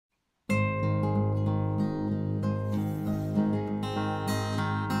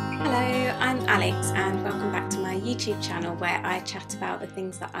Alex and welcome back to my YouTube channel where I chat about the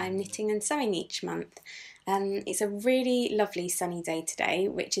things that I'm knitting and sewing each month. It's a really lovely sunny day today,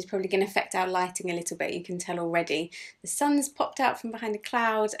 which is probably going to affect our lighting a little bit. You can tell already. The sun's popped out from behind a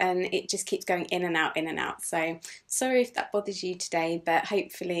cloud and it just keeps going in and out, in and out. So sorry if that bothers you today, but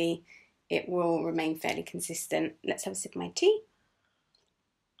hopefully it will remain fairly consistent. Let's have a sip of my tea.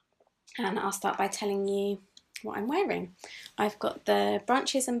 And I'll start by telling you what I'm wearing. I've got the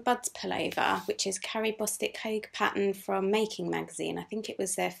Branches and Buds pullover, which is Carrie Bostic Hogue pattern from Making Magazine. I think it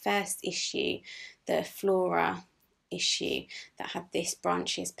was their first issue, the Flora issue, that had this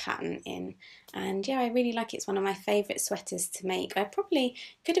branches pattern in. And yeah, I really like it. It's one of my favourite sweaters to make. I probably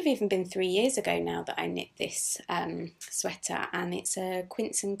could have even been 3 years ago now that I knit this sweater, and it's a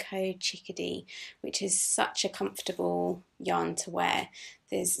Quince & Co Chickadee, which is such a comfortable yarn to wear.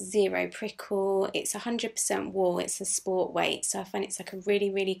 There's zero prickle, it's 100% wool, it's a sport weight, so I find it's like a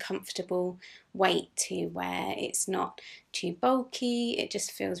really comfortable weight to wear. It's not too bulky, it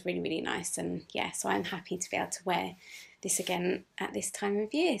just feels really nice, and yeah, so I'm happy to be able to wear this again at this time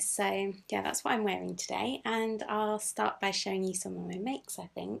of year. So yeah, that's what I'm wearing today, and I'll start by showing you some of my makes, I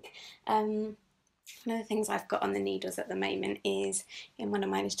think. One of the things I've got on the needles at the moment is in one of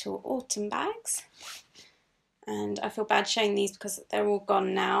my little autumn bags. And I feel bad showing these because they're all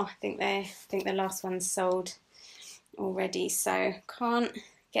gone now. I think the last one's sold already, so can't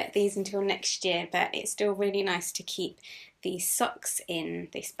get these until next year, but it's still really nice to keep these socks in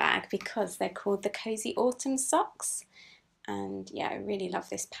this bag because they're called the Cozy Autumn Socks. And yeah, I really love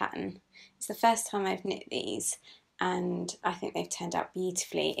this pattern. It's the first time I've knit these and I think they've turned out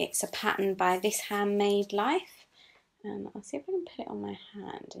beautifully. It's a pattern by This Handmade Life. I'll see if I can put it on my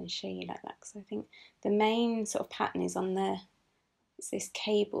hand and show you like that, because I think the main sort of pattern is on it's this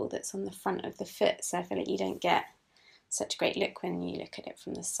cable that's on the front of the foot, so I feel like you don't get such a great look when you look at it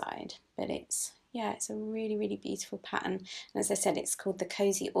from the side. But it's a really beautiful pattern, and as I said, it's called the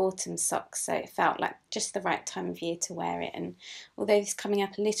Cozy Autumn Socks, so it felt like just the right time of year to wear it. And although this is coming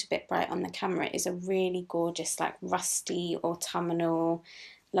up a little bit bright on the camera, it is a really gorgeous, like rusty, autumnal,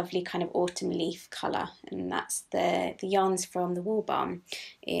 lovely kind of autumn leaf colour, and that's the yarns from the Wool Barn.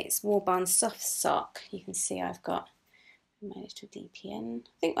 It's Wool Barn Soft Sock. You can see I've got my little DPN.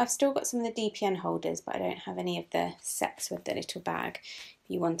 I think I've still got some of the DPN holders, but I don't have any of the sets with the little bag. If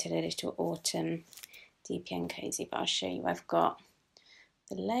you wanted a little autumn DPN cozy, but I'll show you. I've got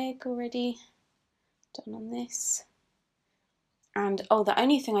the leg already done on this. And oh, the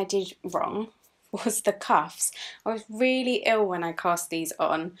only thing I did wrong was the cuffs. I was really ill when I cast these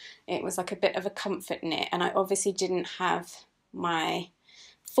on. It was like a bit of a comfort knit, and I obviously didn't have my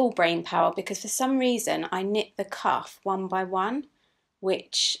full brain power because for some reason I knit the cuff one by one,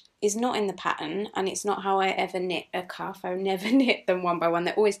 which is not in the pattern, and it's not how I ever knit a cuff. I never knit them one by one.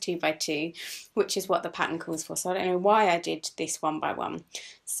 They're always 2 by 2, which is what the pattern calls for. So I don't know why I did this 1 by 1.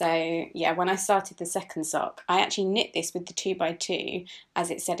 So yeah, when I started the second sock, I actually knit this with the 2 by 2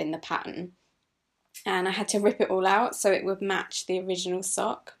 as it said in the pattern. And I had to rip it all out so it would match the original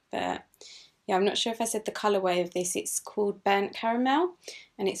sock. But yeah, I'm not sure if I said the colourway of this. It's called Burnt Caramel,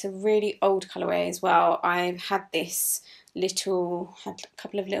 and it's a really old colourway as well. I've had a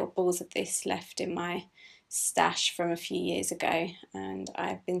couple of little balls of this left in my stash from a few years ago, and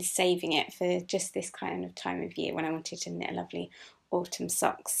I've been saving it for just this kind of time of year when I wanted to knit a lovely autumn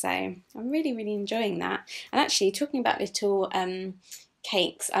socks. So I'm really enjoying that. And actually, talking about little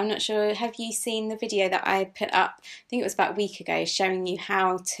cakes, I'm not sure, have you seen the video that I put up, I think it was about a week ago, showing you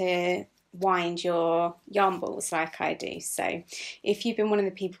how to wind your yarn balls like I do? So if you've been one of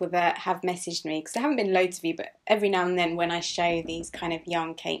the people that have messaged me, because there haven't been loads of you, but every now and then when I show these kind of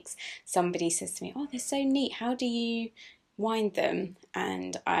yarn cakes, somebody says to me, oh, they're so neat, how do you wind them?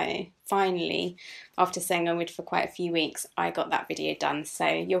 And I finally, after saying I would for quite a few weeks, I got that video done. So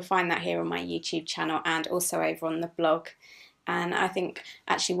you'll find that here on my YouTube channel and also over on the blog. And I think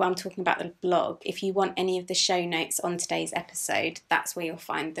actually while I'm talking about the blog, if you want any of the show notes on today's episode, that's where you'll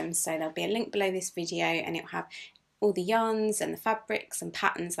find them. So there'll be a link below this video and it'll have all the yarns and the fabrics and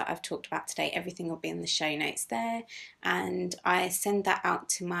patterns that I've talked about today. Everything will be in the show notes there. And I send that out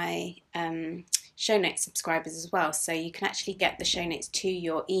to my show notes subscribers as well, so you can actually get the show notes to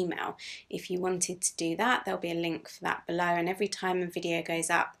your email. If you wanted to do that, there'll be a link for that below, and every time a video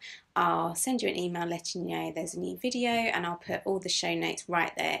goes up, I'll send you an email letting you know there's a new video, and I'll put all the show notes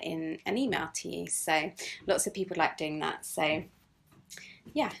right there in an email to you. So lots of people like doing that, so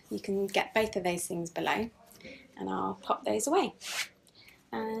yeah, you can get both of those things below, and I'll pop those away.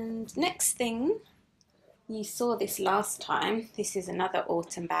 And next thing, you saw this last time, this is another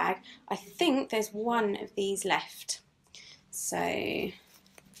autumn bag. I think there's one of these left. So if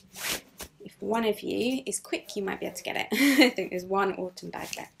one of you is quick, you might be able to get it. I think there's one autumn bag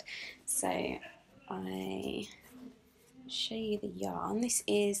left. So I show you the yarn. This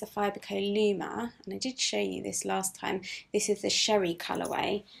is the Fiberco Luma, and I did show you this last time. This is the Sherry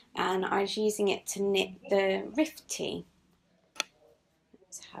colourway, and I was using it to knit the Rift Tee.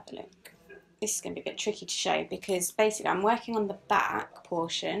 Let's have a look. This is going to be a bit tricky to show because basically I'm working on the back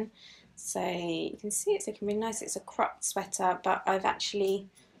portion, so you can see it's looking really nice. It's a cropped sweater, but I've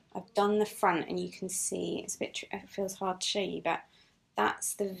done the front, and you can see it's a bit, it feels hard to show you, but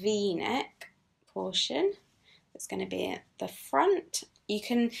that's the V-neck portion. It's going to be at the front.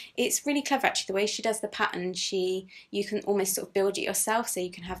 It's really clever actually, the way she does the pattern. You can almost sort of build it yourself, so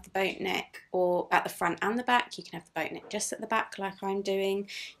you can have the boat neck or at the front and the back. You can have the boat neck just at the back like I'm doing.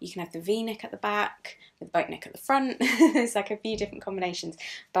 You can have the V-neck at the back with the boat neck at the front. It's like a few different combinations,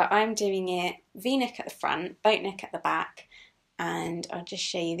 but I'm doing it V-neck at the front, boat neck at the back, and I'll just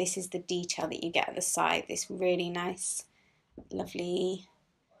show you. This is the detail that you get at the side, this really nice, lovely,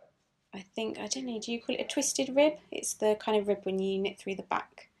 I don't know, do you call it a twisted rib? It's the kind of rib when you knit through the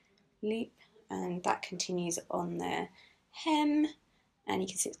back loop, and that continues on the hem, and you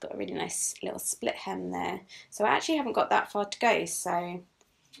can see it's got a really nice little split hem there. So I actually haven't got that far to go, so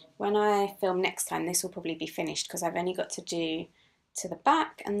when I film next time this will probably be finished, because I've only got to do to the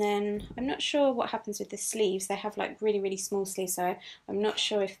back, and then I'm not sure what happens with the sleeves. They have like really small sleeves, so I'm not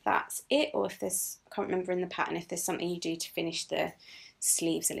sure if that's it, or if there's, I can't remember in the pattern if there's something you do to finish the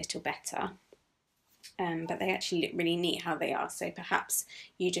sleeves a little better, but they actually look really neat how they are, so perhaps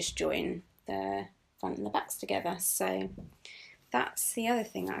you just join the front and the backs together. So that's the other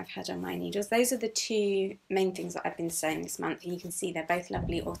thing that I've had on my needles. Those are the two main things that I've been sewing this month, and you can see they're both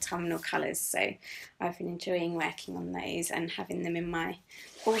lovely autumnal colours, so I've been enjoying working on those and having them in my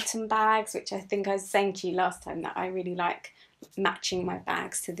autumn bags, which I think I was saying to you last time that I really like matching my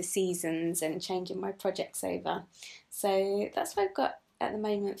bags to the seasons and changing my projects over. So that's what I've got at the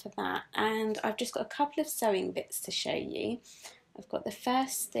moment for that, and I've just got a couple of sewing bits to show you. I've got, the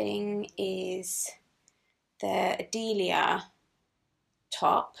first thing is the Adelia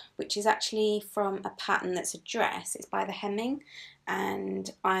top, which is actually from a pattern that's a dress. It's by the Hemming,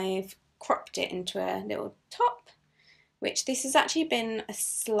 and I've cropped it into a little top, which this has actually been a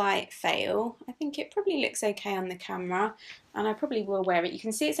slight fail. I think it probably looks okay on the camera, and I probably will wear it. You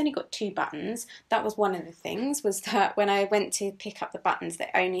can see it's only got 2 buttons. That was one of the things, was that when I went to pick up the buttons, they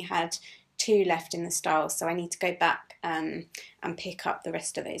only had 2 left in the style, so I need to go back and pick up the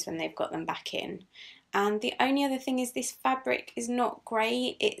rest of those when they've got them back in. And the only other thing is this fabric is not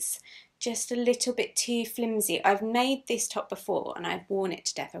great. It's just a little bit too flimsy. I've made this top before and I've worn it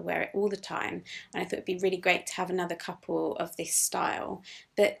to death. I wear it all the time, and I thought it'd be really great to have another couple of this style.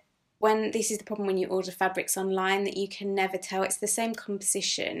 But this is the problem when you order fabrics online, that you can never tell. It's the same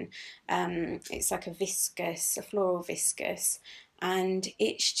composition. It's like a floral viscose, and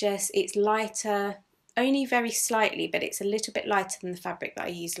it's lighter, only very slightly, but it's a little bit lighter than the fabric that I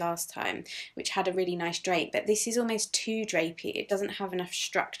used last time, which had a really nice drape. But this is almost too drapey. It doesn't have enough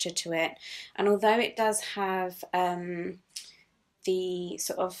structure to it, and although it does have the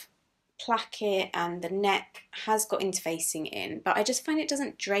sort of placket and the neck has got interfacing in, but I just find it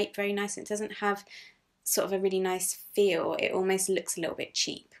doesn't drape very nice. It doesn't have sort of a really nice feel. It almost looks a little bit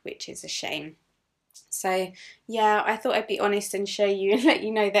cheap, which is a shame. So yeah, I thought I'd be honest and show you and let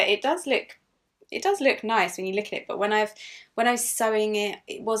you know that it does look nice when you look at it, but when I was sewing it,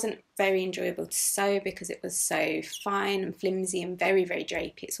 it wasn't very enjoyable to sew because it was so fine and flimsy and very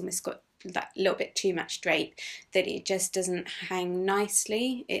drapey. It's almost got that little bit too much drape that it just doesn't hang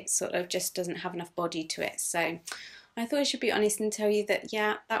nicely. It sort of just doesn't have enough body to it. So I thought I should be honest and tell you that,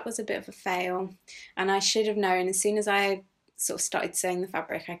 yeah, that was a bit of a fail, and I should have known. As soon as I sort of started sewing the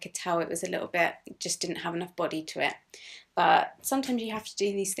fabric, I could tell it was a little bit, it just didn't have enough body to it. But sometimes you have to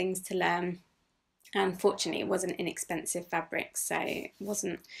do these things to learn. And fortunately it wasn't inexpensive fabric, so it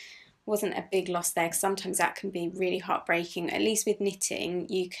wasn't a big loss there, because sometimes that can be really heartbreaking. At least with knitting,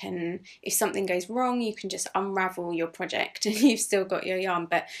 you can, if something goes wrong, you can just unravel your project and you've still got your yarn.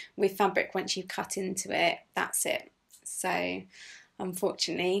 But with fabric, once you cut into it, that's it. So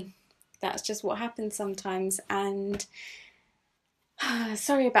unfortunately, that's just what happens sometimes. And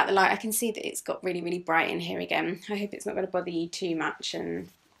sorry about the light. I can see that it's got really bright in here again. I hope it's not going to bother you too much, and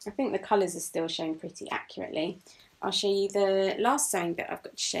I think the colours are still shown pretty accurately. I'll show you the last sewing bit I've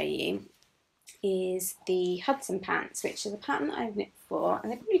got to show you is the Hudson pants, which is a pattern that I've knit before,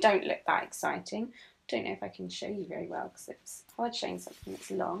 and they probably don't look that exciting. I don't know if I can show you very well because it's hard showing something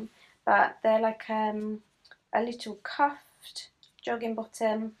that's long, but they're like a little cuffed jogging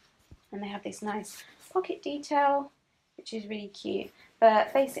bottom, and they have this nice pocket detail, which is really cute.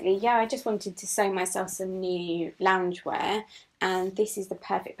 But basically, yeah, I just wanted to sew myself some new loungewear, and this is the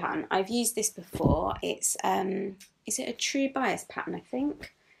perfect pattern. I've used this before. It's is it a True Bias pattern, I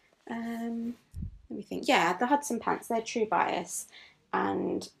think? Let me think. Yeah, the Hudson pants, they're True Bias,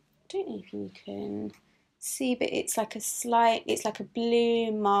 and I don't know if you can see, but it's like it's like a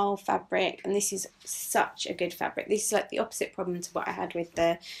blue marl fabric, and this is such a good fabric. This is like the opposite problem to what I had with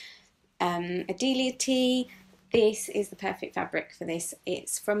the Adelia tee. This is the perfect fabric for this.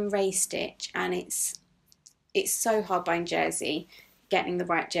 It's from Ray Stitch, and it's so hard buying jersey, getting the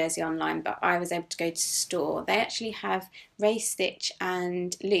right jersey online, but I was able to go to store. They actually have Ray Stitch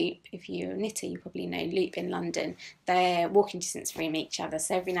and Loop. If you're a knitter, you probably know Loop in London. They're walking distance from each other,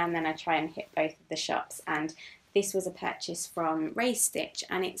 so every now and then I try and hit both of the shops, and this was a purchase from Ray Stitch,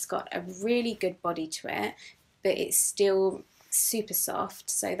 and it's got a really good body to it, but it's still super soft.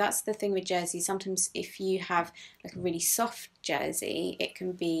 So that's the thing with jersey. Sometimes if you have like a really soft jersey, it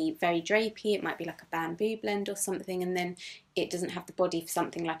can be very drapey. It might be like a bamboo blend or something, and then it doesn't have the body for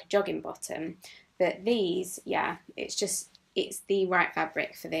something like a jogging bottom. But these, yeah, it's the right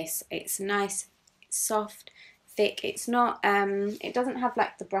fabric for this. It's nice, it's soft, thick. It's not it doesn't have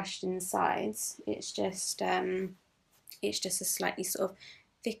like the brushed insides. It's just a slightly sort of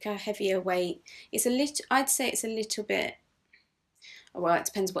thicker, heavier weight. It's a little, I'd say it's a little bit, well, it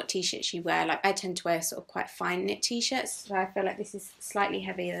depends what t-shirts you wear. Like I tend to wear sort of quite fine knit t-shirts, so I feel like this is slightly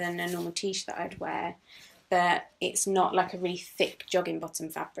heavier than a normal t-shirt that I'd wear, but it's not like a really thick jogging bottom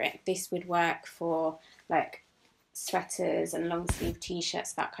fabric. This would work for like sweaters and long sleeve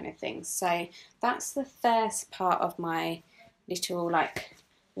t-shirts, that kind of thing. So that's the first part of my little like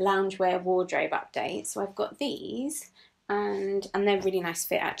loungewear wardrobe update. So I've got these, and they're really nice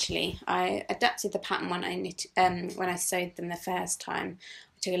fit actually. I adapted the pattern when I sewed them the first time.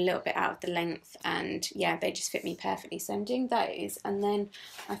 I took a little bit out of the length, and yeah, they just fit me perfectly. So I'm doing those, and then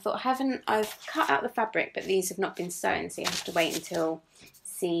I thought I've cut out the fabric, but these have not been sewn, so you have to wait until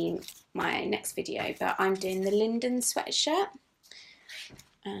see my next video. But I'm doing the Linden sweatshirt,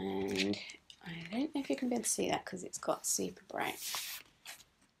 and I don't know if you can be able to see that because it's got super bright.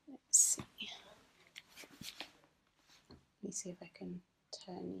 Let's see. Let me see if I can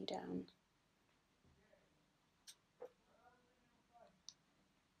turn you down.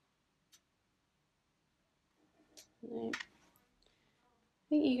 No. I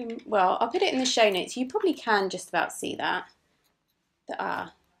think you can, well, I'll put it in the show notes. You probably can just about see that.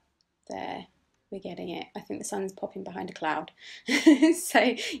 There, we're getting it. I think the sun's popping behind a cloud.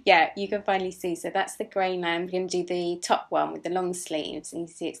 So yeah, you can finally see. So that's the grey line. We're going to do the top one with the long sleeves, and you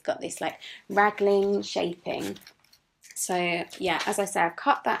see it's got this like raglan shaping. So yeah, as I say, I've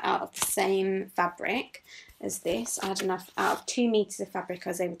cut that out of the same fabric as this. I had enough, out of 2 meters of fabric, I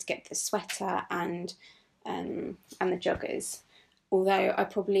was able to get the sweater and the joggers. Although I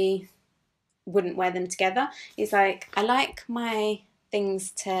probably wouldn't wear them together. It's like, I like my things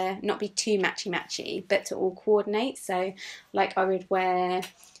to not be too matchy-matchy, but to all coordinate. So like I would wear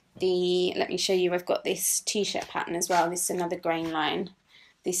let me show you, I've got this t-shirt pattern as well. This is another grain line.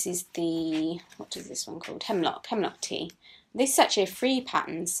 This is what is this one called? Hemlock tee. This is actually a free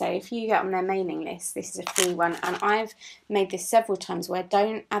pattern, so if you get on their mailing list, this is a free one, and I've made this several times where I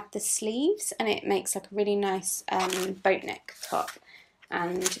don't add the sleeves, and it makes like a really nice boat neck top.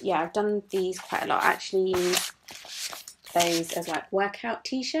 And yeah, I've done these quite a lot. I actually use those as like workout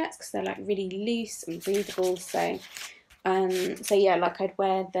t-shirts because they're like really loose and breathable. So yeah, like I'd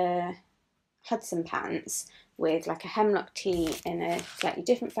wear the Hudson pants with like a hemlock tee in a slightly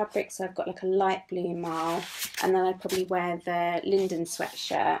different fabric, so I've got like a light blue marl, and then I'd probably wear the Linden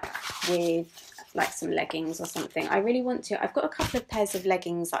sweatshirt with like some leggings or something. I really want to, I've got a couple of pairs of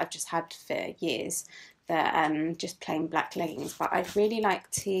leggings that I've just had for years, that just plain black leggings, but I'd really like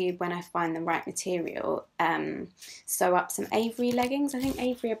to, when I find the right material, sew up some Avery leggings. I think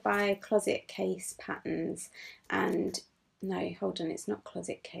Avery are by Closet Case Patterns, and no, hold on, it's not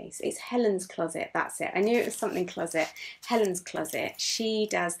Closet Case. It's Helen's Closet, that's it. I knew it was something Closet. Helen's Closet. She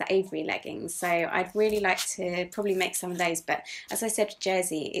does the Avery leggings. So I'd really like to probably make some of those. But as I said with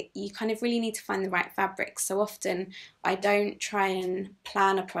jersey, you kind of really need to find the right fabric. So often I don't try and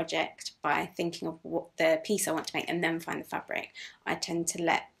plan a project by thinking of what the piece I want to make and then find the fabric. I tend to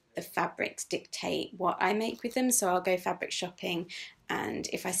let the fabrics dictate what I make with them. So I'll go fabric shopping, and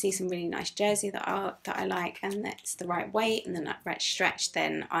if I see some really nice jersey that I like and that's the right weight and the right stretch,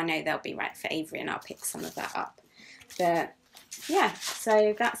 then I know they'll be right for Avery, and I'll pick some of that up. But yeah,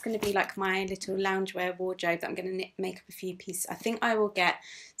 so that's going to be like my little loungewear wardrobe that I'm going to make up a few pieces. I think I will get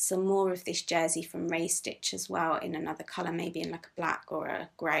some more of this jersey from Ray Stitch as well in another colour, maybe in like a black or a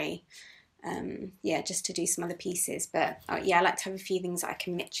grey. yeah, just to do some other pieces. But yeah, I like to have a few things that I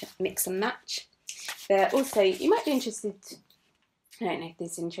can mix and match. But also, you might be interested, I don't know if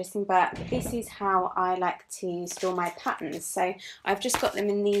this is interesting, but this is how I like to store my patterns. So I've just got them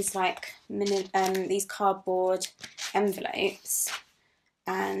in these like these cardboard envelopes,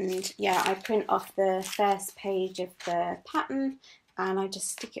 and yeah, I print off the first page of the pattern and I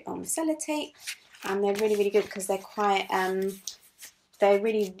just stick it on with sellotape, and they're really, really good because they're quite they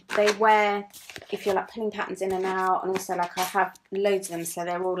wear if you're like pulling patterns in and out, and also like I have loads of them, so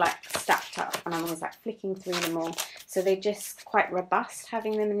they're all like stacked up and I'm always like flicking through them all, so they're just quite robust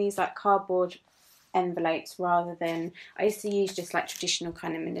having them in these like cardboard envelopes rather than, I used to use just like traditional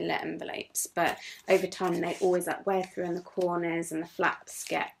kind of manila envelopes, but over time they always like wear through in the corners and the flaps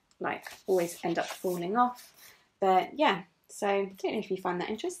get like always end up falling off. But yeah, so I don't know if you find that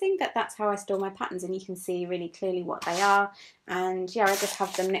interesting, but that's how I store my patterns, and you can see really clearly what they are. And yeah, I just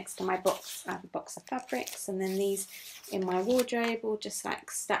have them next to my box. I have a box of fabrics, and then these in my wardrobe all just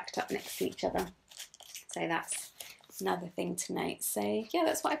like stacked up next to each other. So that's another thing to note. So yeah,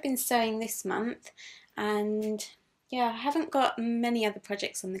 that's what I've been sewing this month, and yeah, I haven't got many other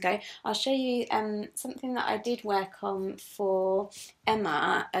projects on the go. I'll show you something that I did work on for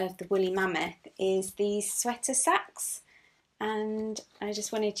Emma of the Woolly Mammoth is these sweater sacks, and I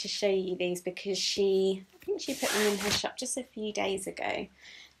just wanted to show you these because I think she put them in her shop just a few days ago,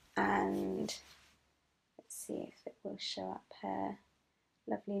 and let's see if it will show up her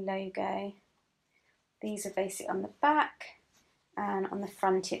lovely logo. These are basically on the back, and on the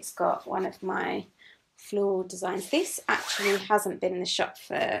front it's got one of my floral designs. This actually hasn't been in the shop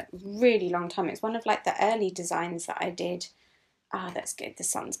for a really long time. It's one of like the early designs that I did. Ah, that's good. The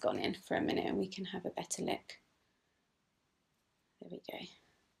sun's gone in for a minute and we can have a better look. There we go.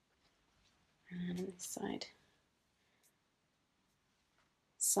 And on this side.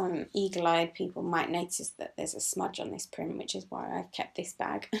 Some eagle-eyed people might notice that there's a smudge on this print, which is why I've kept this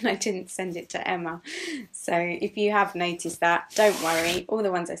bag and I didn't send it to Emma. So if you have noticed that, don't worry. All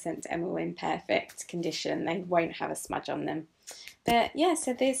the ones I sent to Emma were in perfect condition. They won't have a smudge on them. But yeah,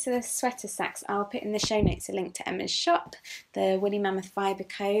 so these are the sweater sacks. I'll put in the show notes a link to Emma's shop, the Woolly Mammoth Fibre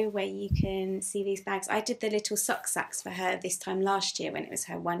Co, where you can see these bags. I did the little sock sacks for her this time last year when it was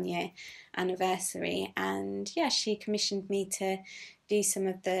her 1 year anniversary, and yeah, she commissioned me to do some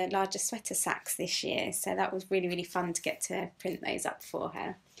of the larger sweater sacks this year, so that was really, really fun to get to print those up for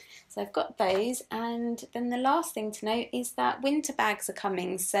her. So I've got those, and then the last thing to note is that winter bags are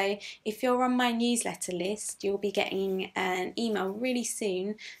coming. So if you're on my newsletter list, you'll be getting an email really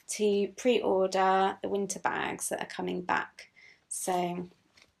soon to pre-order the winter bags that are coming back. So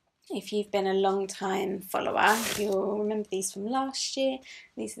if you've been a long time follower, you'll remember these from last year.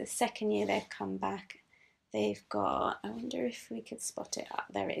 These are the second year they've come back. They've got, I wonder if we could spot it up.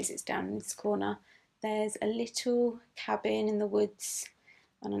 There it is, it's down in this corner. There's a little cabin in the woods,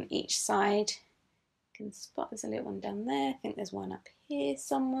 and on each side you can spot there's a little one down there. I think there's one up here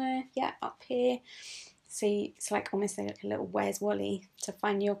somewhere. Yeah, up here. So it's like almost like a little Where's Wally to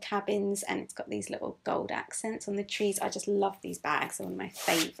find your cabins, and it's got these little gold accents on the trees. I just love these bags, they're one of my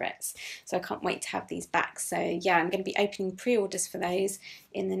favourites, so I can't wait to have these back. So yeah, I'm going to be opening pre-orders for those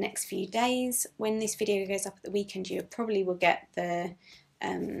in the next few days. When this video goes up at the weekend, you probably will get the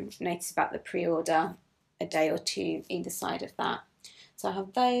notice about the pre-order a day or two either side of that. So I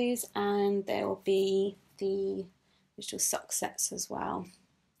have those, and there will be the digital sock sets as well.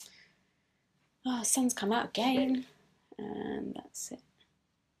 Oh, sun's come out again, and that's it.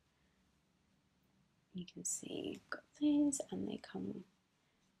 You can see I've got these, and they come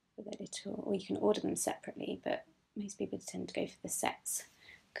with a little, or you can order them separately, but most people tend to go for the sets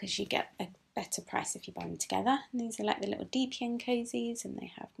because you get a better price if you buy them together. And these are like the little DPN cozies, and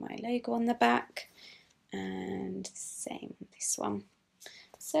they have my logo on the back, and same this one.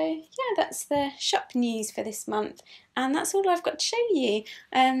 So yeah, that's the shop news for this month, and that's all I've got to show you.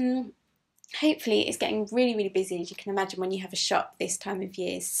 Hopefully it's getting really, really busy. As you can imagine, when you have a shop this time of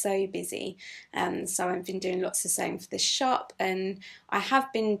year, it's so busy. So I've been doing lots of sewing for the shop, and I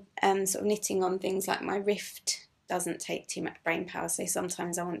have been sort of knitting on things like my Rift doesn't take too much brain power, so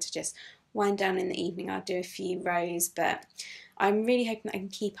sometimes I want to just wind down in the evening. I'll do a few rows, but I'm really hoping that I can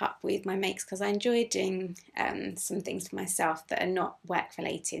keep up with my makes because I enjoy doing some things for myself that are not work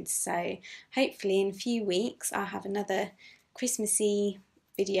related. So hopefully in a few weeks I'll have another Christmassy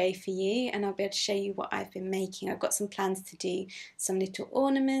video for you, and I'll be able to show you what I've been making. I've got some plans to do some little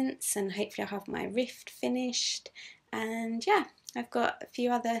ornaments, and hopefully I'll have my Rift finished. And yeah, I've got a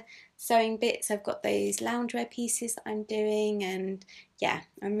few other sewing bits. I've got those loungewear pieces that I'm doing, and yeah,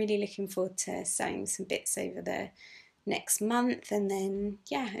 I'm really looking forward to sewing some bits over the next month, and then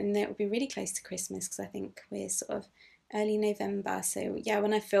yeah, and then it will be really close to Christmas because I think we're sort of early November. So yeah,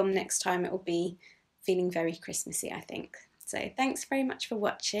 when I film next time, it will be feeling very Christmassy, I think. So thanks very much for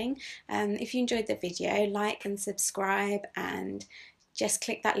watching. If you enjoyed the video, like and subscribe, and just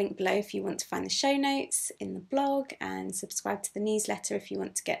click that link below if you want to find the show notes in the blog, and subscribe to the newsletter if you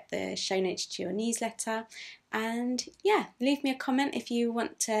want to get the show notes to your newsletter. And yeah, leave me a comment if you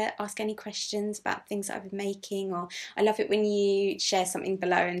want to ask any questions about things that I've been making, or I love it when you share something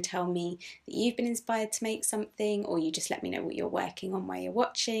below and tell me that you've been inspired to make something, or you just let me know what you're working on while you're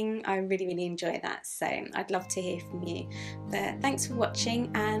watching. I really, really enjoy that, so I'd love to hear from you. But thanks for watching,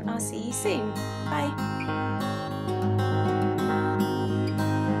 and I'll see you soon. Bye.